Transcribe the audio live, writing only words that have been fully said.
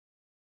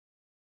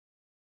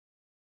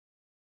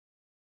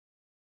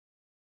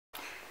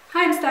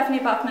Hi, I'm Stephanie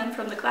Buckman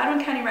from the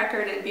Gladwin County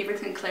Record and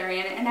Beaverton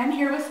Clarion, and I'm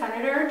here with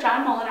Senator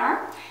John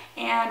Moolenaar,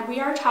 and we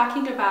are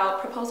talking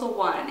about Proposal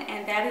 1,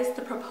 and that is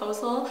the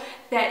proposal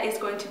that is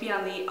going to be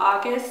on the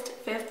August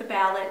 5th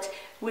ballot,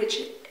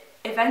 which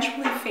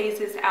eventually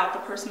phases out the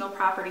personal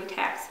property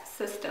tax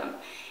system.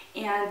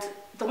 And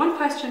the one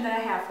question that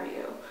I have for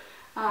you,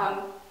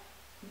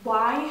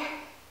 why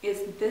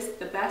is this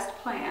the best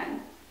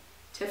plan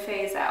to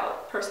phase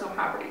out personal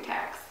property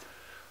tax?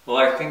 Well,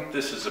 I think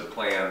this is a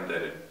plan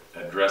that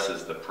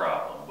addresses the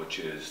problem, which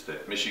is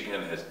that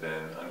Michigan has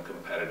been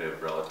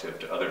uncompetitive relative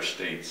to other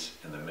states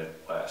in the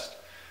Midwest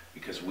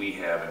because we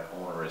have an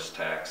onerous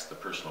tax, the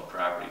personal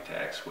property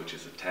tax, which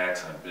is a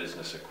tax on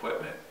business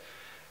equipment.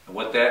 And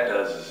what that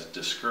does is it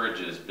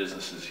discourages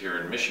businesses here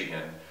in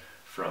Michigan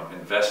from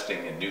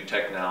investing in new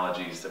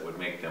technologies that would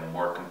make them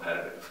more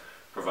competitive,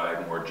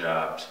 provide more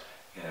jobs,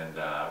 and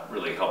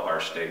really help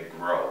our state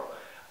grow.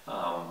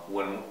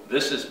 When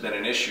this has been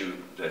an issue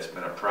that's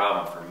been a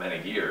problem for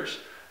many years,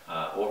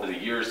 over the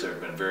years there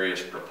have been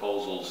various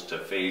proposals to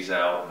phase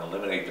out and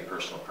eliminate the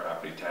personal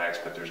property tax,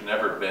 but there's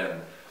never been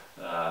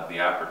the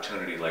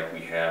opportunity like we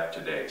have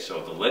today.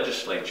 So the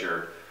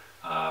legislature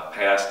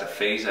passed a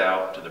phase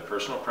out to the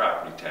personal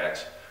property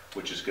tax,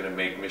 which is going to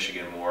make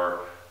Michigan more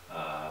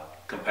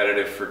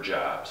competitive for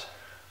jobs.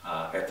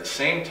 At the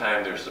same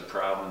time, there's the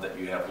problem that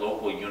you have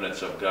local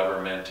units of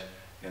government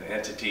and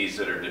entities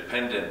that are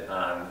dependent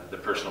on the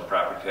personal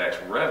property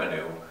tax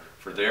revenue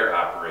for their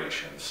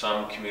operations.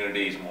 Some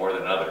communities more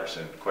than others,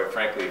 and quite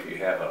frankly, if you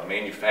have a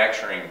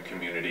manufacturing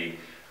community,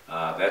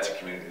 that's a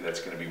community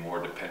that's going to be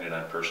more dependent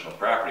on personal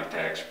property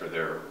tax for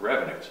their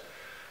revenues.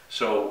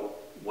 So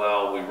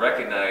while we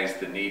recognize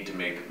the need to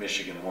make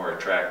Michigan more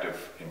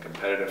attractive and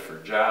competitive for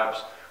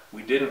jobs,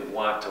 we didn't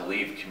want to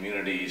leave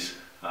communities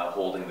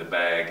holding the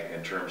bag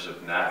in terms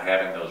of not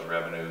having those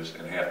revenues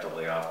and have to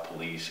lay off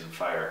police and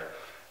fire.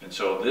 And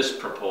so this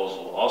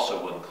proposal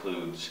also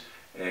includes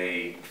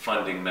a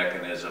funding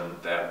mechanism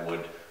that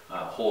would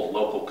hold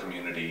local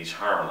communities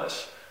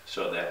harmless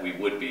so that we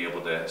would be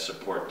able to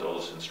support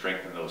those and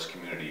strengthen those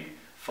community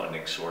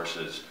funding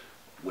sources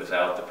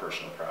without the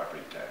personal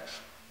property tax.